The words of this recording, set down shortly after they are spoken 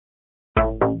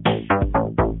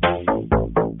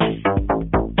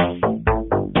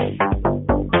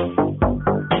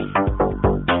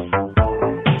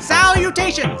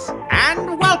Salutations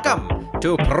and welcome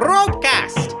to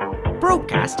Probecast.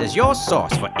 Probecast is your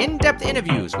source for in-depth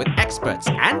interviews with experts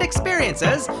and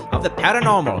experiences of the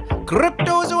paranormal,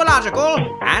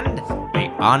 cryptozoological, and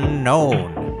the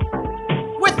unknown.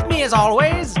 With me as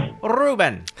always,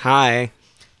 Ruben. Hi.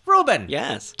 Ruben.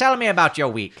 Yes. Tell me about your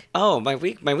week. Oh, my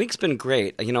week's been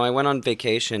great. You know, I went on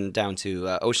vacation down to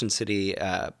Ocean City,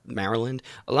 Maryland.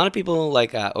 A lot of people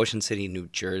like Ocean City, New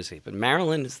Jersey, but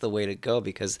Maryland is the way to go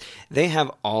because they have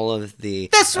all of the...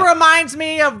 This reminds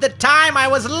me of the time I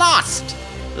was lost.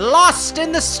 Lost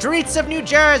in the streets of New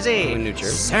Jersey. In New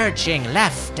Jersey? Searching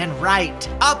left and right,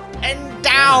 up and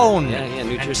down. Yeah,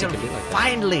 New Jersey until could be like that.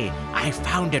 finally, I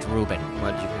found it, Ruben.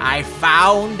 What did you find? I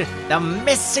found the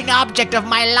missing object of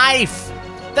my life.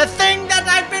 The thing that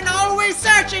I've been always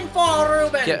searching for,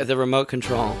 Ruben. Yeah, the remote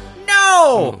control.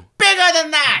 No! Bigger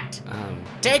than that! Um,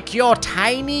 Take your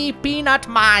tiny peanut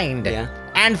mind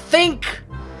and think,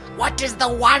 what is the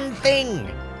one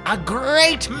thing a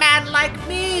great man like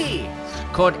me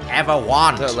could ever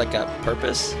want? like a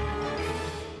purpose?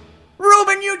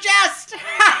 Ruben, you jest!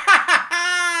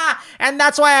 And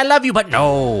that's why I love you, but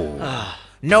no.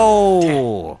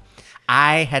 No.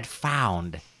 I had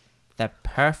found the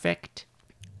perfect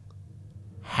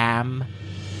ham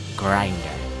grinder.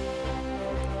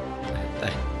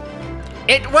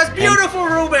 It was beautiful,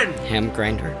 Ruben! Ham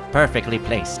grinder. Perfectly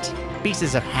placed.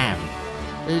 Pieces of ham,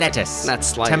 lettuce, Not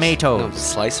slice. tomatoes. No,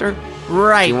 slicer?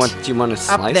 Right. Do you want to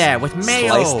slice? Up there with mayo.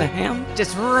 Slice the ham?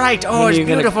 Just right. Oh, And it's you're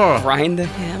gonna beautiful. grind the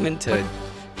ham into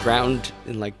ground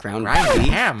Grind beef?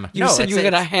 ham. You No, said you it's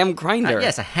got a ham grinder.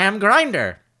 yes, a ham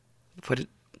grinder. Put it...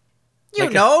 You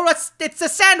Like know, it's a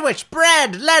sandwich,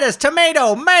 bread, lettuce,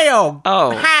 tomato, mayo,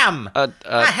 ham.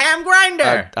 A ham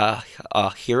grinder.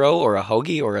 A hero or a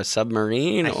hoagie or a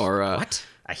submarine or a... What?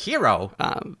 A hero?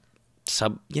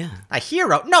 Yeah. A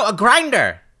hero? No, a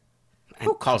grinder.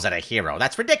 Who calls it a hero?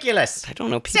 That's ridiculous. I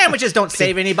don't know. Sandwiches don't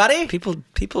save anybody. People,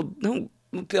 no.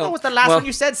 What was the last one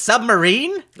you said?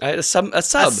 Submarine? A sub. A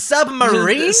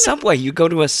submarine? A Subway. You go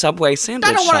to a Subway sandwich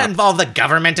I don't want to shop. involve the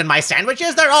government in my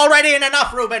sandwiches. They're already in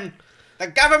enough, Ruben. The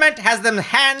government has them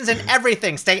hands in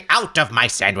everything. Stay out of my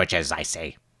sandwiches, I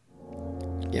say.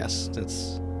 Yes,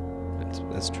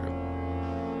 that's true.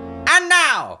 And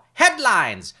now,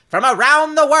 headlines from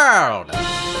around the world.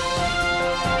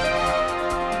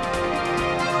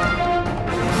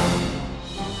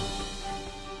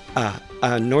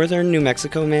 A northern New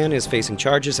Mexico man is facing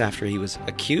charges after he was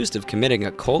accused of committing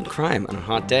a cold crime on a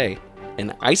hot day,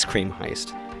 an ice cream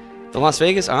heist. The Las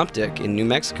Vegas Optic in New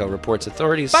Mexico reports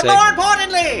authorities But say... more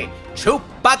importantly,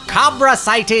 chupacabra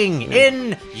sighting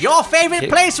in your favorite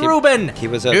place, Ruben,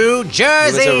 New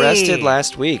Jersey. He was arrested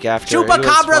last week after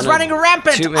Chupacabras running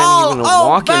rampant two men all in a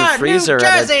walk-in over freezer New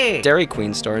at Jersey. a Dairy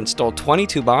Queen store and stole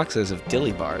 22 boxes of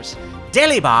dilly bars.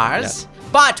 Dilly bars?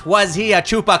 But was he a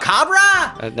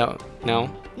chupacabra? No. No,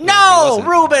 he wasn't.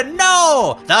 Ruben,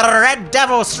 no! The Red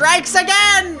Devil strikes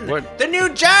again! What? The New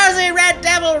Jersey Red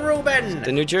Devil, Ruben!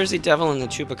 The New Jersey Devil and the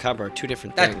Chupacabra are two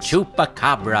different The things.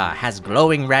 chupacabra has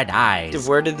glowing red eyes.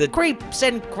 Where did the Creeps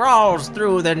and crawls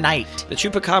through the night. The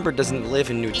Chupacabra doesn't live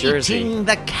in New Jersey? Eating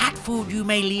the cat food you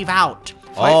may leave out.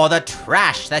 Or the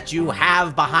trash that you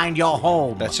have behind your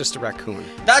home. That's just a raccoon.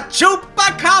 The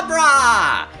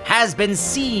chupacabra has been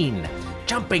seen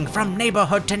jumping from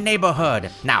neighborhood to neighborhood.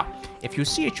 Now, if you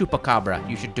see a chupacabra,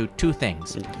 you should do two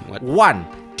things. What?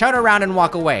 1, turn around and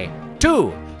walk away.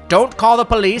 2, don't call the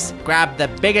police. Grab the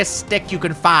biggest stick you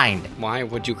can find. Why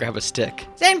would you grab a stick?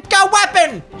 Then go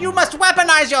weapon! You must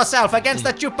weaponize yourself against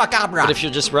the chupacabra. But if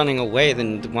you're just running away,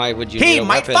 then why would you He need a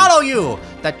might weapon? follow you.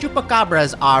 The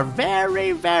chupacabras are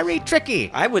very, very tricky.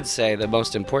 I would say the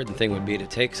most important thing would be to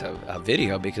take a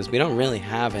video because we don't really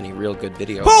have any real good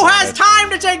video. Who has time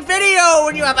to take video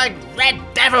when you have a red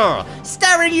devil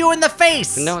staring you in the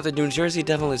face? No, the New Jersey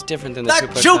Devil is different than the The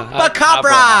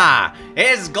chupacabra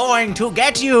is going to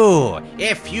get you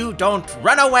if you don't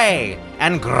run away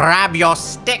and grab your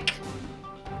stick.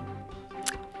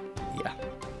 Yeah.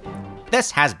 This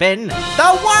has been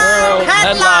the World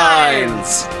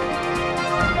Headlines!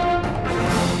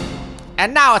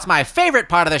 And now it's my favorite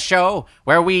part of the show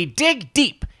where we dig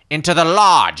deep into the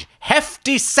large,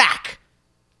 hefty sack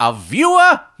of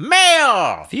viewer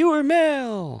mail. Viewer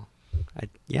mail.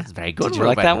 Yeah. That's very good, Did you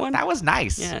like Ruben. that one? That was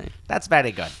nice. Yeah. That's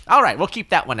very good. All right, we'll keep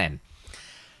that one in.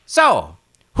 So,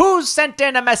 who's sent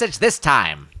in a message this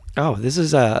time? Oh, this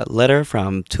is a letter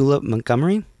from Tulip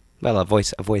Montgomery. Well, a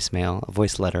voicemail, a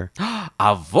voice letter.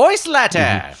 A voice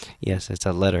letter. Yes, it's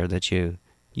a letter that you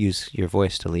use your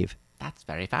voice to leave. That's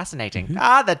very fascinating.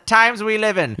 The times we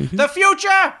live in. The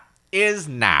future is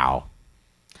now.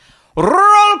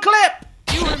 Roll clip.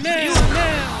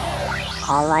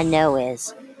 All I know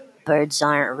is birds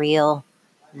aren't real.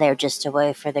 They're just a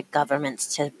way for the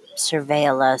governments to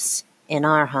surveil us in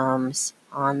our homes,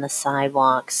 on the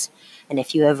sidewalks. And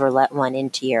if you ever let one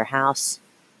into your house,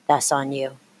 that's on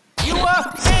you. You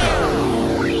are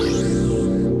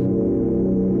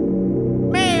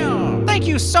mail. Thank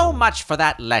you so much for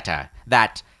that letter,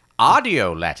 that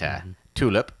audio letter,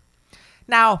 Tulip.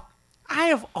 Now, I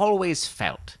have always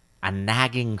felt a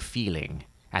nagging feeling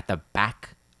at the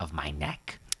back of my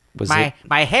neck.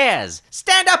 My hairs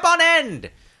stand up on end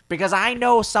because I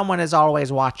know someone is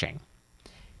always watching.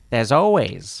 There's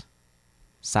always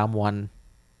someone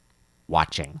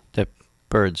watching. The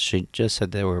birds. She just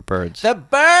said they were birds. The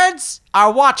birds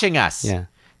are watching us. Yeah.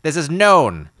 This is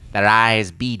known. Their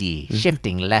eyes beady,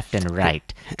 shifting left and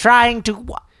right, trying to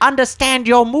understand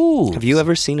your moves. Have you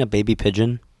ever seen a baby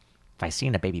pigeon? Have I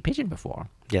seen a baby pigeon before?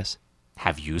 Yes.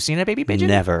 Have you seen a baby pigeon?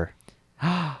 Never.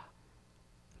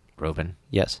 Reuben,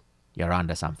 Yes. you're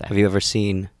onto something. Have you ever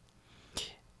seen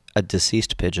a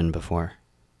deceased pigeon before?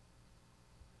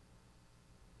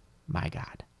 My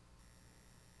God.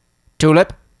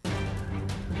 Tulip,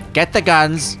 get the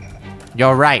guns.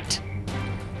 You're right.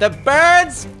 The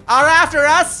birds are after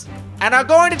us and are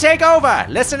going to take over.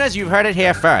 Listeners, you've heard it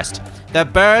here first. The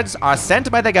birds are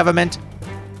sent by the government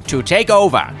to take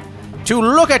over, to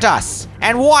look at us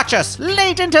and watch us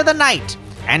late into the night.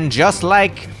 And just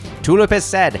like Tulip has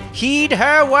said, heed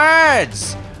her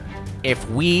words. If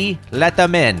we let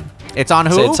them in, it's on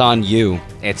who? It's on you.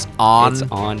 It's on It's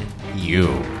on you.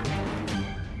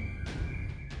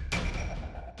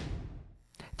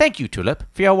 Thank you, Tulip,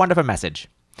 for your wonderful message.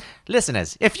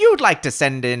 Listeners, if you'd like to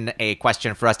send in a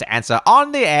question for us to answer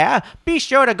on the air, be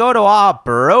sure to go to our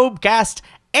Probecast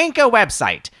Anchor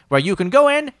website, where you can go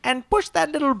in and push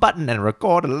that little button and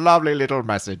record a lovely little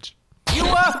message. You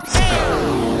are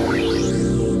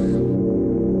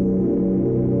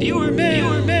Viewer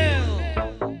mail.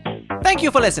 Thank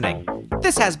you for listening.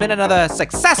 This has been another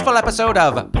successful episode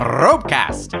of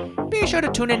Probecast. Be sure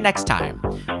to tune in next time.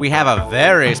 We have a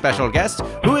very special guest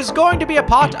who is going to be a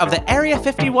part of the Area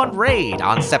 51 raid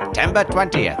on September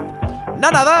 20th.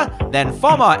 None other than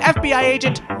former FBI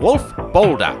agent Wolf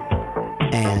Boulder.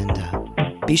 And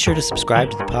be sure to subscribe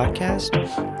to the podcast.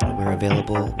 We're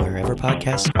available wherever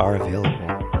podcasts are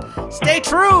available. Stay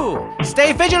true.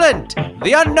 Stay vigilant.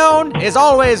 The unknown is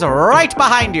always right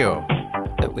behind you.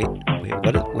 Wait,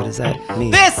 what does that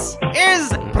mean? This is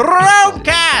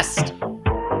Probecast.